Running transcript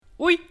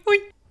Oi, oi.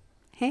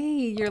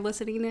 Hey, you're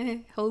listening to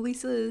Holy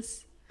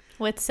Sis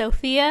With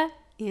Sophia.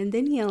 and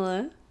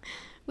Daniela.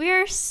 We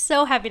are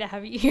so happy to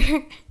have you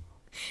here.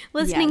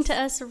 Listening to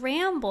Yes. us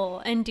ramble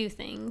and do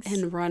things.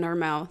 And run our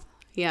mouth.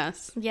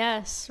 Yes.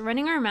 Yes,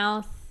 running our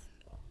mouth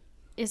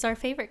is our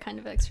favorite kind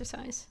of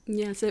exercise.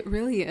 Yes, it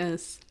really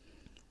is.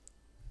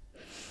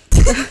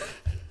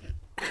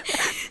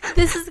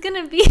 This is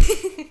going to be...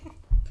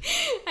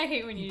 I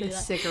hate when you do The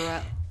that.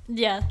 cigarette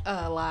Yeah,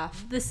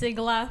 laugh. the sig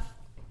laugh.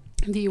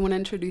 Do you want to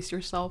introduce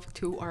yourself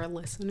to our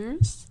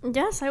listeners?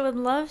 Yes, I would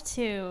love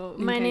to.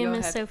 My Okay, name go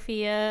is ahead.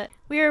 Sophia.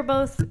 We are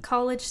both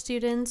college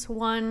students.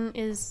 One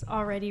is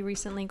already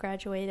recently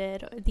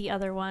graduated. The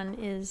other one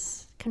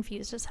is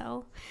confused as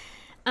hell.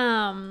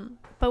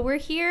 But we're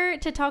here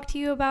to talk to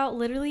you about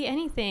literally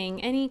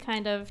anything, any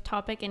kind of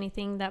topic,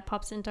 anything that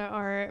pops into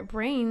our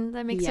brain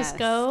that makes us Yes.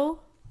 go.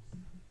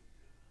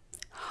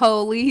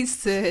 Holy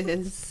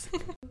Sis.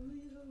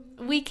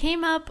 We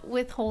came up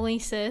with Holy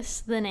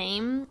Sis, the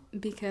name.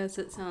 Because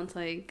it sounds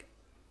like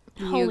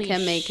Holy you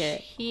can make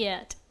it.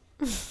 Shit.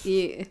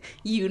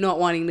 You not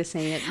wanting to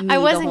say it. I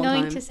wasn't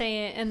going to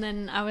say it, and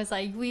then I was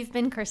like, we've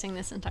been cursing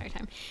this entire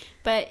time.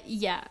 But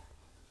yeah.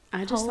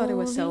 I just thought it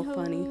was so Holy,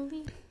 funny.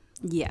 holy.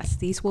 Yes,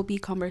 these will be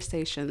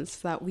conversations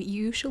that we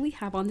usually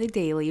have on the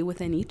daily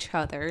within each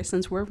other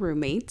since we're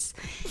roommates.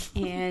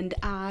 And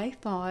I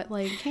thought,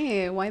 like,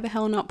 hey, why the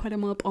hell not put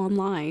them up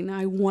online?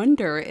 I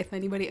wonder if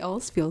anybody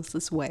else feels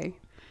this way.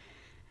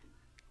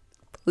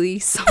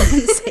 Please, someone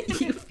say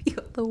you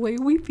feel the way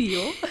we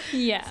feel.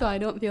 Yeah. So I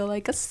don't feel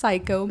like a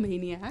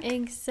psychomaniac.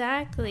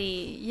 Exactly.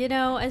 You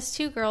know, as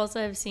two girls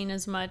that have seen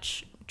as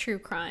much true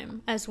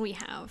crime as we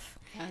have,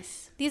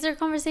 Yes. these are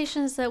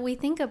conversations that we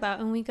think about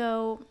and we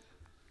go,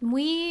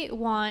 we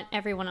want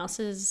everyone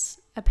else's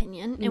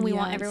opinion and we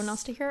want Yes. everyone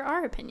else to hear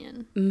our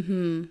opinion.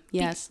 Mm-hmm.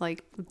 Yes,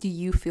 like, do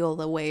you feel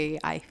the way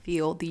I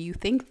feel? Do you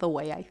think the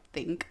way I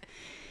think?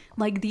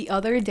 Like, the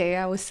other day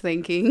I was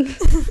thinking...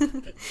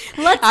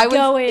 Let's I was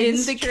go in the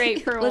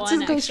straight for Let's one,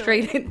 just go actually.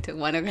 straight into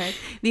one, okay?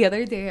 The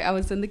other day I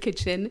was in the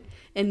kitchen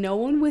and no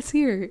one was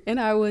here and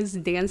I was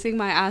dancing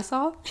my ass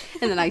off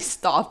and then I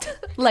stopped.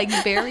 Like,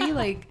 very,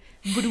 like,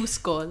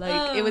 brusco.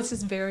 Like, it was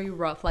just very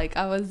rough. Like,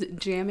 I was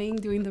jamming,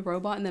 doing the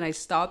robot, and then I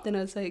stopped and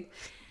I was like,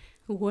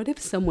 what if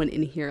someone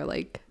in here,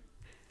 like,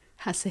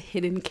 has a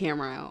hidden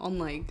camera on,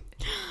 like,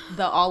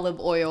 the olive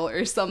oil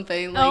or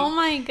something? Like, Oh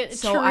my god.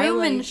 so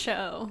Truman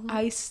Show.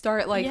 I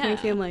start, like, Yeah.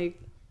 thinking, like,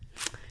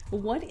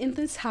 what in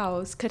this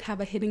house could have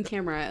a hidden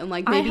camera? And,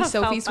 like, I maybe have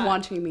felt Sophie's that.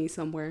 watching me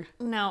somewhere.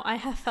 No, I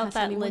have felt Has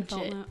that anyone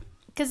felt legit. that?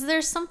 Because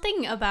there's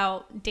something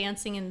about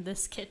dancing in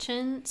this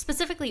kitchen,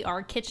 specifically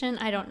our kitchen.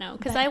 I don't know.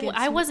 Because That gets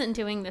I me. wasn't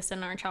doing this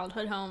in our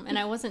childhood home, and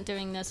I wasn't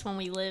doing this when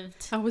we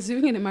lived I was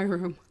doing it in my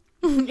room.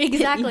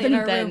 exactly in Even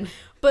our then. room.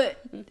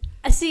 But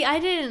see,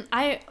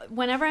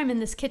 whenever I'm in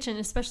this kitchen,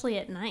 especially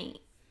at night,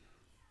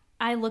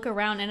 I look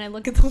around and I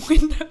look at the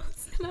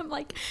windows and I'm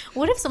like,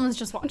 what if someone's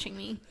just watching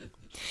me?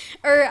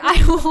 Or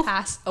I will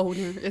Past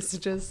owner is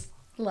just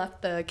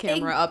left the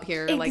camera up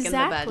here, like, in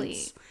the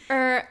vents.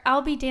 Or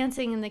I'll be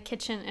dancing in the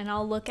kitchen and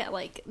I'll look at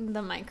like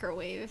the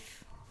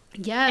microwave.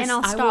 Yes, And I'll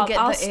I will stop. get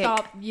I'll the stop,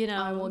 ick. you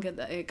know, I will get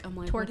the ick. I'm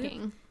like,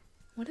 twerking.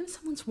 what if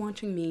someone's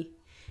watching me?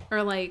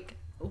 Or, like,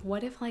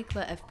 what if, like,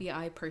 the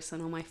FBI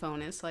person on my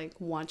phone is, like,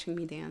 watching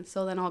me dance?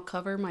 So then I'll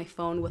cover my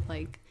phone with,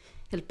 like,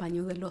 el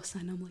paño de losa,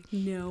 and I'm like,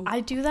 no.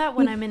 I do that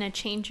when I'm in a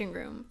changing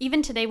room.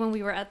 Even today when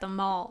we were at the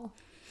mall,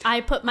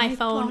 I put my I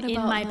phone thought in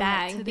about my that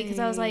bag because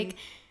I was today. like,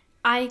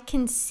 I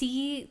can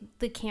see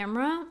the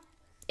camera.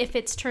 If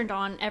it's turned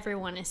on,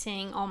 everyone is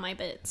seeing all my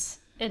bits.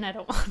 And I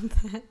don't want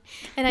that.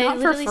 And Not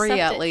I for literally free,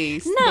 stuffed at it.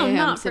 least. No, Damn,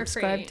 not for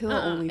subscribe free. to the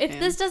OnlyFans. If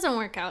this doesn't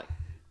work out,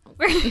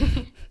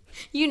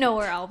 you know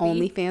where I'll be.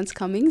 OnlyFans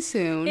coming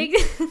soon.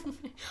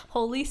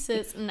 Holy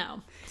sis,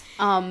 no.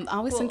 I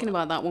was thinking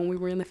about that when we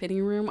were in the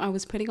fitting room. I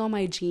was putting on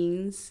my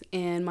jeans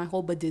and my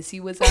whole badissi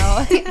was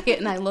out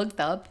and I looked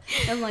up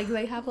and, like,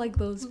 they have, like,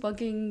 those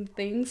fucking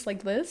things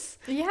like this.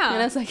 Yeah.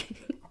 And I was like,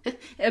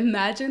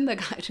 imagine the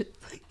guy just,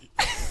 like,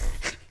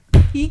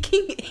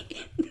 peeking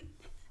in.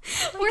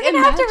 We're gonna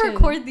have to imagine.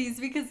 record these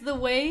because the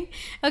way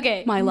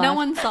My no laugh.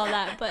 one saw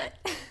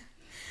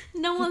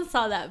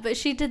that, but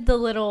she did the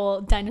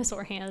little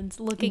dinosaur hands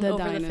looking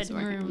over the fitting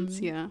room. hands,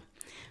 yeah.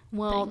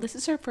 Well, thing. this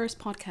is our first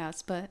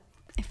podcast, but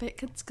if it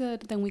gets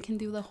good, then we can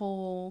do the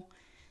whole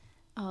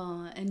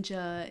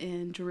Enja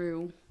and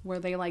Drew where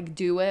they, like,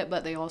 do it,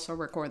 but they also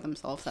record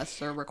themselves as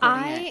they're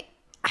recording it.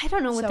 I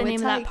don't know what So the name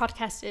it's of that like-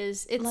 podcast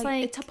is. It's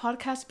like it's a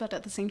podcast, but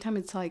at the same time,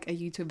 it's like a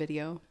YouTube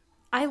video.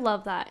 I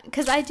love that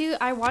because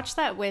I watch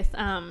that with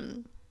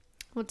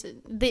what's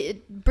it? The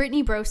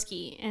Brittany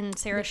Broski and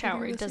Sarah They do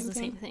Shower the does same the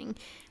same thing?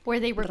 thing where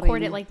they record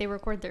Reina. it like they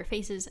record their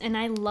faces, and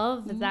I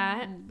love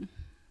that Yeah,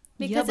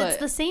 because it's but-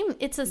 the same.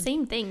 It's the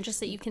same thing, just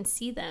that you can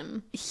see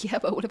them. Yeah,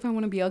 but what if I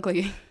want to be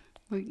ugly?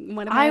 Like,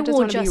 what if I just will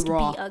want to just be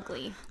raw?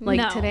 ugly. Like,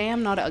 No. today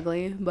I'm not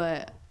ugly,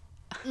 but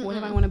what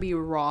if I want to be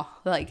raw?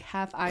 Like,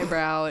 half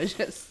eyebrow,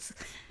 just,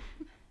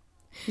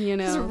 you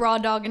know, Just raw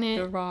dogging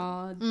the it.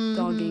 raw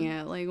dogging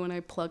it. Like, when I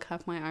pluck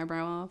half my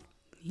eyebrow off.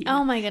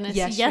 Oh my goodness.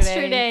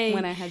 Yesterday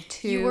when I had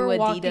two you were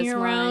walking Adidas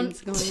around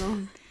lines going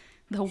on.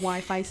 The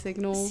Wi-Fi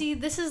signal. See,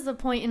 this is the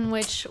point in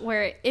which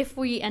where if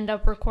we end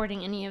up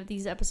recording any of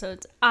these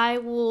episodes, I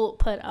will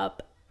put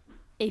up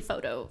a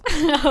photo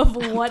of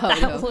what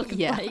that looked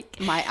like.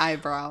 My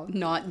eyebrow,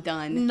 not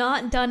done.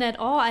 Not done at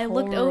all. I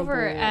looked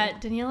over Horrible.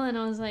 at Daniela and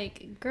I was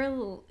like,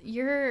 girl,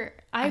 your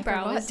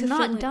eyebrow is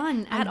not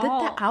done at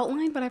all. I did the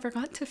outline, but I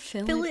forgot to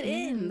fill it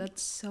in. in.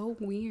 That's so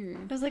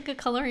weird. It was like a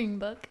coloring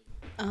book.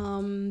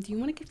 Do you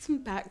want to give some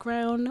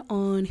background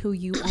on who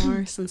you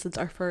are since it's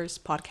our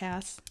first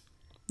podcast?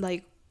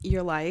 Like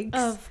your likes?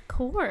 Of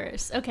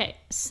course. Okay,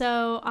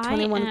 so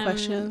 21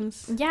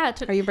 questions. Yeah.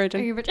 Are you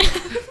virgin? Are you virgin?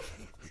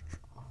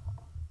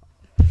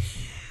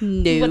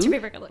 No. What's your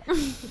favorite color?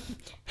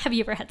 Have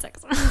you ever had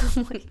sex?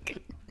 Like,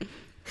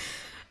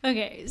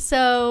 okay,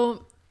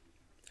 so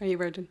Are you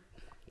virgin?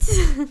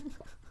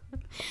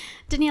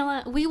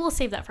 Daniela, we will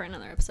save that for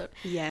another episode.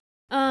 Yeah.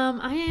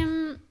 I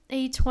am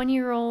a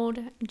 20-year-old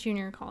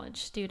junior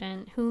college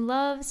student who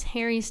loves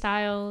Harry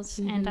Styles,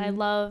 and I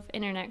love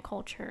internet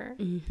culture.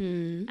 I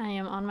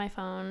am on my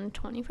phone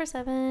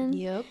 24/7.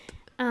 Yep.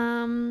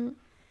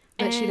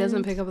 But she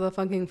doesn't pick up the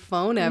fucking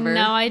phone ever.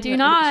 No, I do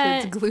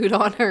not. It's glued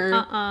on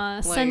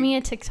her. Send me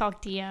a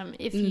TikTok DM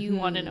if you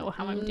want to know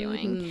how I'm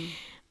doing.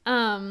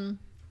 And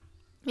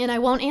I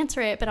won't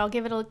answer it, but I'll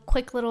give it a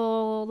quick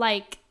little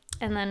like,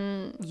 and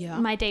then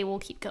my day will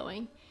keep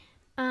going.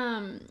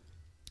 I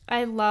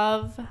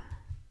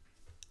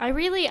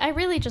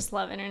really just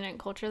love internet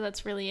culture.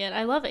 That's really it.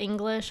 I love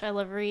English. I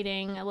love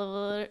reading. I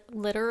love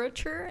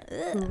literature.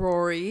 Ugh.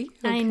 Rory.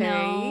 Okay. I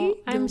know.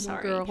 I'm Gilmore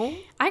sorry. Girl.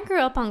 I grew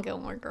up on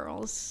Gilmore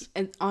Girls.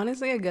 And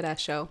honestly, a good ass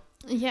show.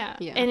 Yeah.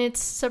 And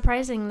it's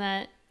surprising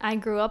that I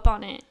grew up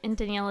on it and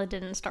Daniela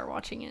didn't start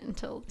watching it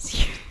until this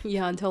year.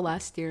 Yeah, until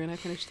last year, and I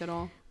finished it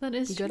all. That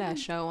is good ass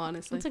show,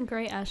 honestly. It's a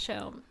great ass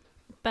show.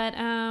 But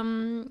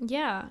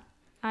yeah.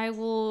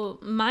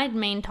 My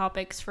main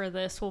topics for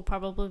this will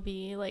probably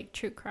be like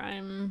true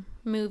crime,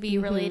 movie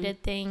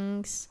related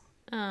things,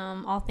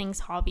 all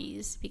things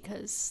hobbies,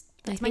 because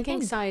that's my thing.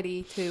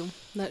 Anxiety too.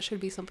 That should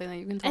be something that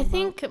you can talk about. I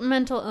think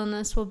mental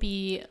illness will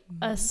be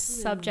a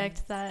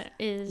subject that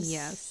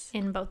is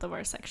in both of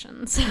our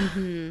sections.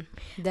 Definitely.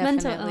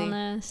 Mental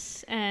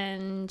illness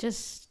and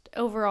just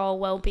overall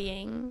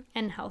well-being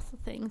and health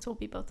things will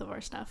be both of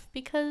our stuff,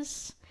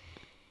 because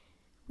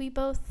we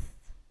both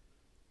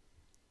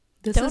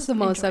This is the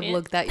most I've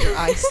looked at your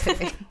eyes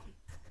today.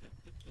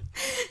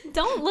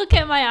 Don't look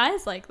at my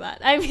eyes like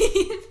that. I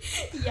mean,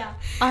 yeah.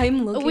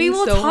 I'm looking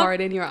hard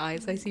in your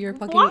eyes. I see your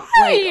fucking Why?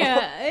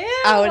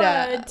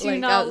 Do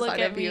not look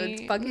at me.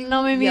 It's fucking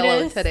no me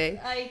yellow today.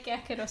 Ay, qué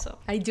asqueroso.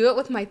 I do it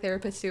with my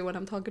therapist too when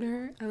I'm talking to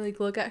her. I like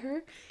look at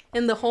her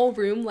and the whole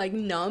room like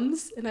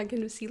numbs and I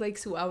can see like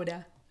su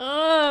aura.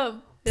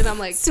 And I'm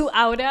like su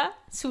aura,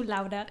 su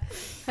lauda.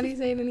 How do you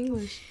say it in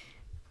English?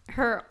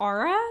 Her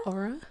aura?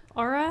 Aura?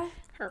 Aura?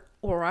 Her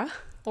aura?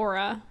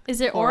 Aura. Is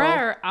it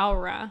aura or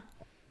aura?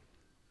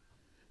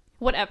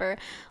 Whatever.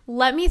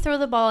 Let me throw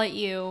the ball at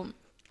you.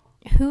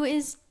 Who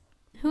is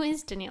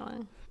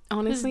Daniela?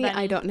 Honestly,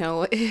 I don't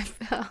know if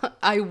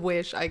I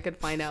wish I could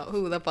find out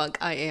who the fuck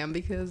I am,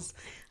 because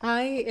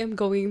I am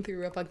going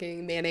through a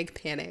fucking manic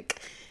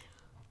panic.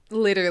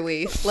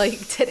 Literally,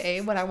 like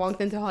today when I walked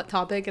into Hot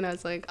Topic and I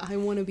was like, I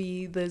want to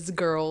be this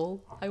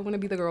girl. I want to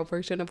be the girl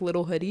version of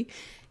Little Hoodie.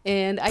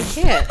 And I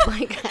can't.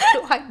 Like,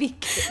 how do I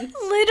begin?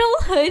 Little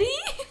Hoodie?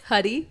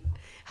 Hoodie?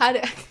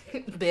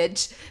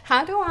 Bitch.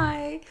 How do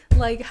I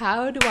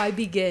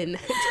begin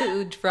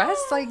to dress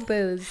like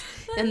this?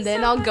 And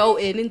then I'll go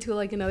into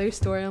like another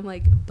story. I'm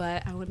like,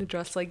 but I want to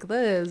dress like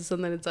this.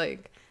 And then it's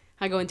like,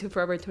 I go into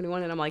Forever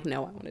 21 and I'm like,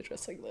 no, I want to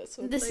dress like this.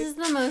 So this is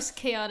the most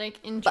chaotic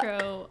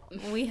intro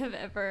we have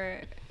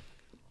ever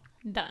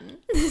done.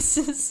 This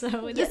is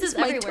everywhere.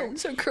 My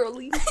toes are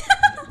curly.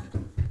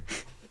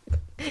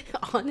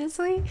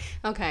 Honestly,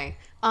 okay.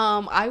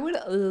 I would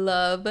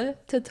love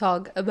to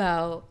talk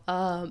about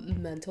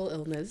mental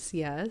illness,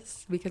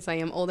 yes, because I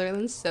am older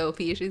than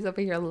Sophie. She's over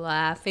here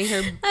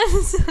laughing.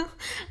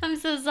 I'm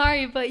so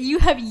sorry, but you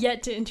have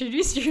yet to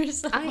introduce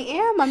yourself. I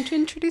am. I'm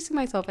introducing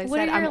myself. I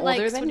said I'm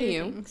older than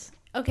you.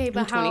 Okay,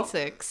 but I'm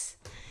 26.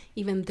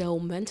 Even though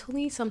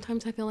mentally,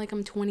 sometimes I feel like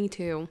I'm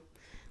 22.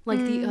 Like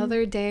the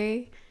other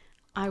day,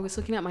 I was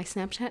looking at my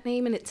Snapchat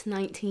name and it's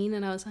 19,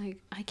 and I was like,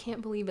 I can't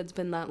believe it's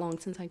been that long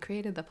since I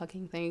created the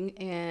fucking thing,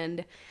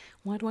 and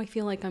why do I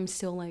feel like I'm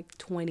still like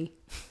 20?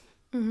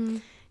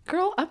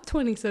 Girl, I'm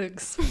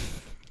 26.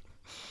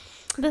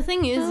 The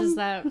thing is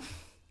that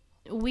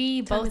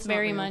we both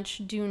very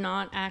much do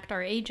not act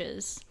our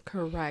ages.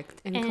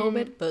 Correct. And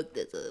COVID fucked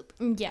this up.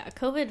 Yeah,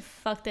 COVID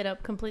fucked it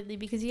up completely,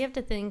 because you have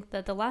to think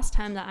that the last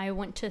time that I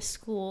went to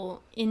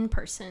school in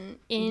person,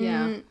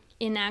 in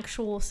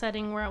actual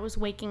setting where I was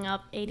waking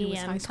up 8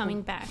 a.m.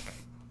 coming back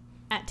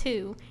at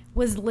 2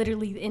 was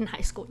literally in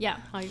high school. Yeah.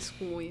 High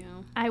school, yeah.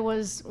 I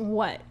was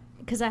what?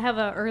 Because I have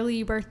an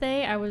early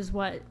birthday. I was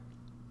what?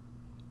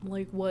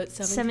 like what,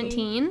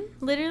 17,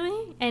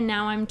 literally, and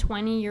now I'm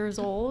 20 years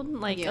old,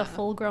 like Yeah. a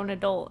full-grown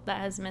adult that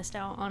has missed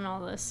out on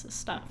all this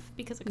stuff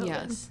because of COVID.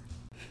 Yes.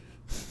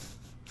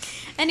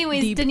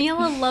 Anyways, Deep.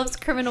 Daniela loves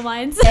Criminal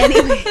Minds.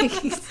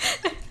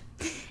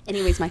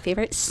 Anyways, my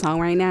favorite song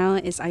right now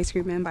is Ice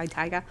Cream Man by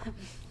Tyga.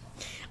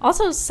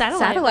 Also,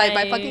 Satellite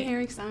by fucking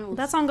Harry Styles.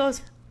 That song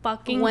goes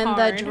fucking when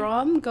hard. the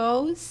drum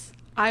goes,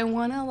 I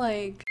wanna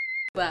like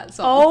that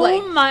song. Oh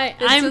like, my!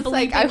 I'm just,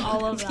 bleeping like,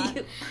 all of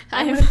that.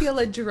 I want to feel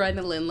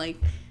adrenaline. Like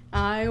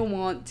I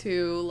want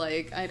to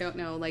like I don't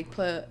know like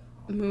put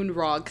moon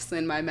rocks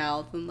in my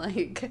mouth and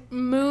like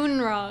Moon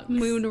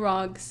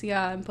rocks.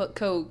 Yeah, and put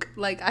Coke.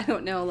 Like I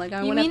don't know. Like I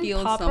You want to mean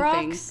feel Pop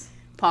something. Rocks?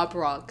 Pop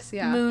rocks.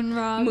 Yeah. Moon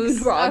rocks.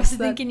 I Rocks. was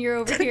thinking you're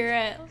over here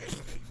at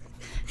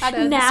At a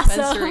NASA.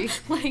 dispensary.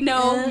 Like,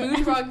 no,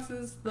 moon rocks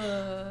is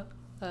the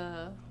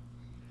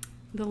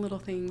little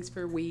things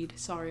for weed.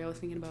 Sorry, I was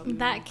thinking about moon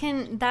rocks.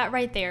 That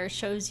right there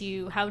shows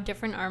you how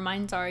different our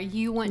minds are.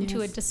 You went to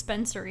a Yes.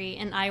 dispensary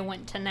and I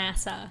went to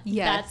NASA.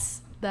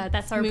 Yes,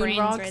 that's our moon brains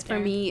rocks right for there.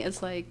 me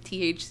is like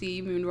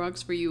THC. Moon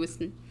rocks for you is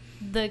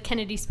The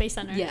Kennedy Space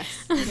Center. yes,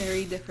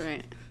 very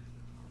different.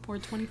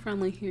 420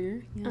 friendly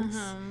here.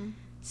 Yes.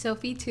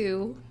 Sophie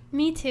too.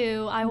 Me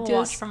too. I will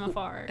watch from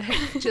afar.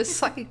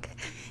 Just like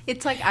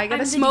it's like I I'm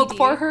gotta the smoke DD.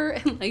 for her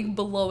and like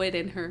blow it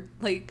in her.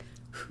 Like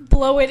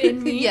Blow it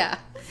in me. yeah.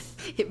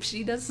 If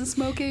she does the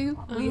smoking,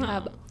 we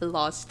have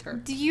lost her.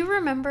 Do you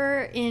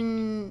remember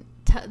in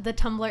the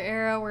Tumblr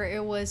era where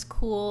it was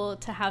cool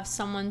to have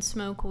someone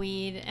smoke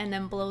weed and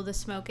then blow the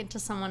smoke into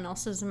someone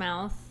else's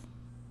mouth?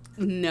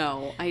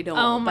 No, I don't.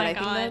 Oh but my I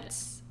God.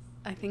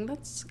 think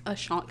that's a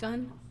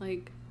shotgun.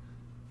 Like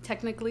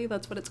technically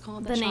that's what it's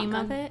called. The name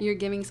of it? You're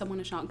giving someone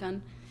a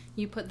shotgun.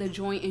 You put the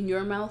joint in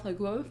your mouth like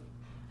whoa,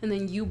 and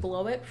then you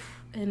blow it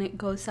and it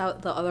goes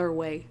out the other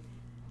way.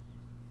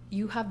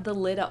 You have the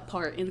lit up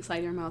part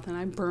inside your mouth and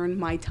I burned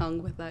my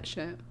tongue with that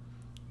shit.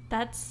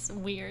 That's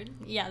weird.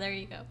 Yeah, there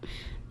you go.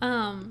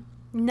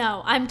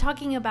 No, I'm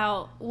talking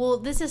about, well,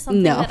 this is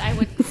something No. that I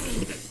would...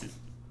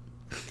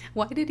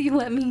 Why did you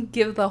let me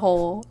give the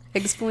whole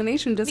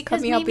explanation? Just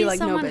cut Because me out, be maybe like,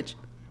 someone- no, bitch.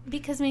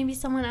 Because maybe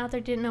someone out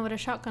there didn't know what a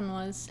shotgun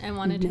was and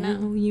wanted to know.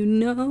 No, you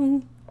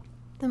know.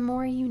 The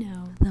more you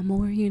know. The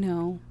more you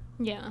know.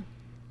 Yeah.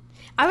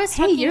 I was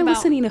Hey, talking you're about...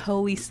 listening to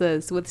Holy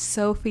Sis with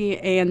Sophie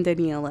and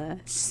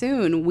Daniela.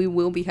 Soon we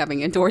will be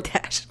having a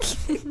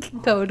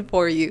DoorDash code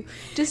for you.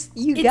 Just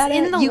It's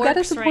in the you gotta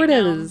works support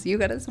right now. us. You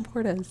gotta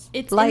support us.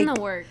 It's like, in the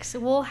works.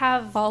 We'll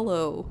have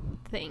follow.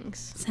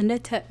 things. Send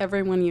it to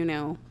everyone you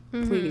know,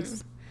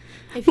 please.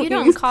 If you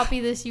don't Please. copy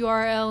this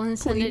URL and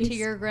send it to Please.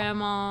 your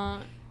grandma,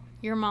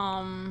 your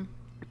mom,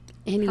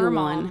 her Anyone.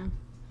 mom.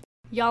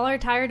 Y'all are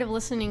tired of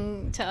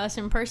listening to us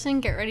in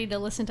person? Get ready to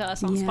listen to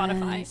us on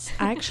Spotify. Yes.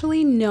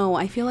 Actually, no.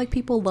 I feel like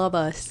people love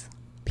us.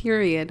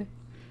 Period.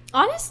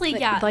 Honestly,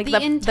 yeah. Like the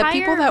the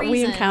people that we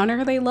reason-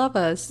 encounter, they love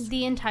us.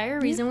 The entire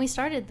reason we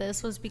started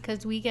this was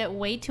because we get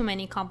way too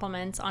many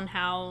compliments on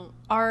how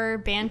our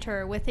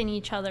banter within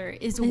each other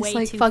is It's way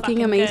like too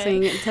fucking amazing.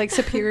 good. It's like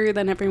superior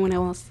than everyone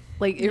else.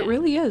 Like it Yeah.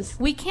 really is.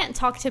 We can't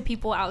talk to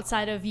people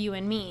outside of you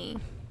and me,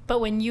 but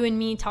when you and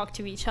me talk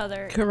to each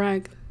other,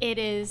 Correct. it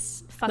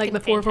is fucking Like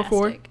the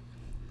 444. fantastic.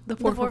 The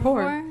The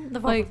 444. The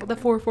Like the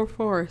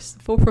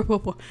 444s.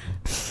 444.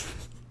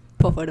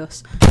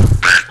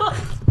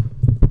 442.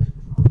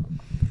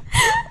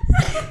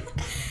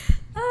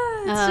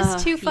 It's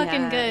just too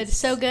fucking good. yes.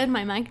 So good,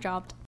 my mic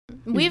dropped.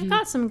 We've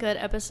got some good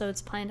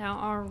episodes planned out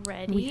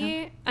already. We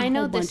have a I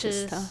know whole this bunch of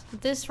is stuff.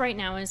 this right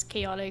now is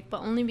chaotic,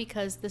 but only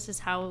because this is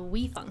how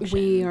we function.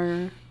 We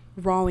are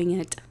rawing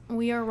it.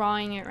 We are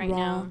rawing it right Raw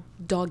now.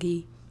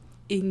 doggy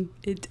in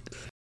it.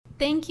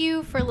 Thank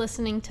you for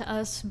listening to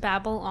us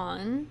babble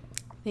on.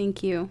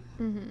 Thank you.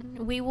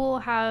 We will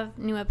have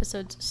new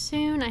episodes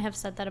soon. I have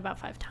said that about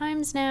 5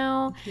 times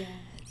now. Yes.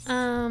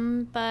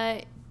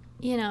 But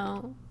you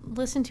know,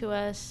 listen to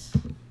us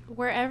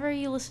wherever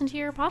you listen to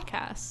your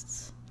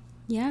podcasts.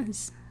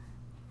 Yes.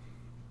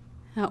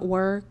 At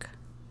work,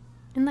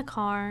 In the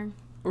car,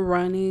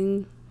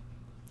 running,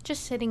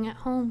 just sitting at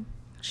home.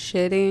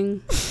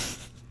 shitting,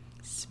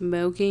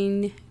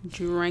 smoking,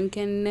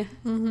 drinking.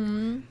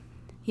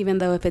 Even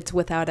though if it's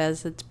without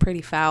us, it's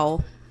pretty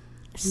foul.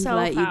 So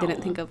that foul. you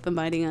didn't think of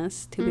inviting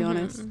us, to be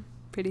honest.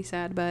 Pretty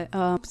sad. But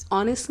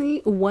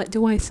honestly, what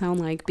do I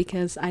sound like?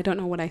 Because I don't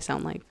know what I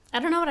sound like. I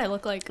don't know what I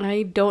look like.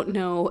 I don't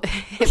know.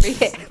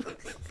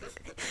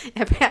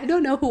 I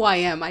don't know who I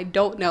am. I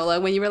don't know.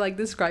 Like when you were like,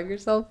 describe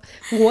yourself.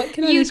 What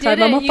can I describe?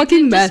 I'm a You fucking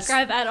didn't mess.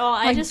 describe at all.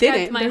 I I described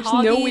didn't. my There's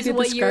hobbies, no way to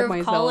what year describe of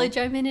myself. college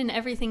I'm in, and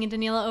everything. And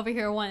Daniela over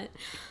here went.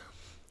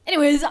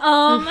 Anyways,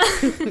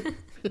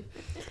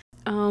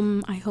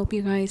 I hope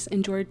you guys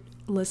enjoyed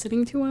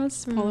listening to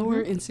us. Follow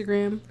our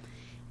Instagram.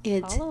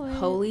 It's Follow it.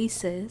 Holy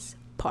Sis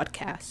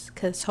Podcast,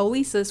 because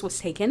Holy Sis was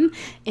taken,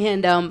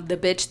 and the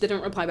bitch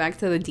didn't reply back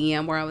to the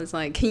DM where I was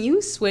like, can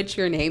you switch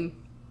your name,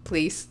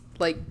 please?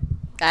 Like,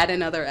 add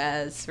another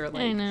S or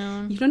like. I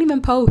know. You don't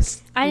even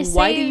post. Why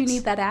do you saved-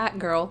 need that at,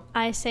 girl?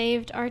 I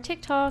saved our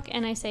TikTok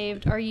and I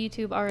saved our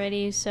YouTube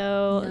already,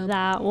 so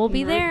that will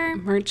be there.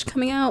 Merch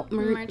coming out.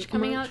 Merch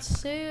coming out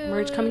soon.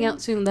 Merch coming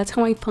out soon. That's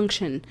how I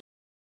function.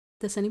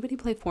 Does anybody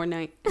play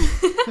Fortnite?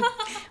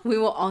 We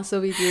will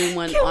also be doing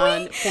one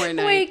on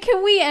Fortnite. Wait,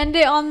 can we end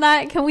it on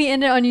that? Can we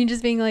end it on you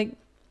just being like,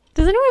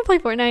 does anyone play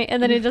Fortnite?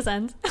 And then it just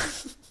ends.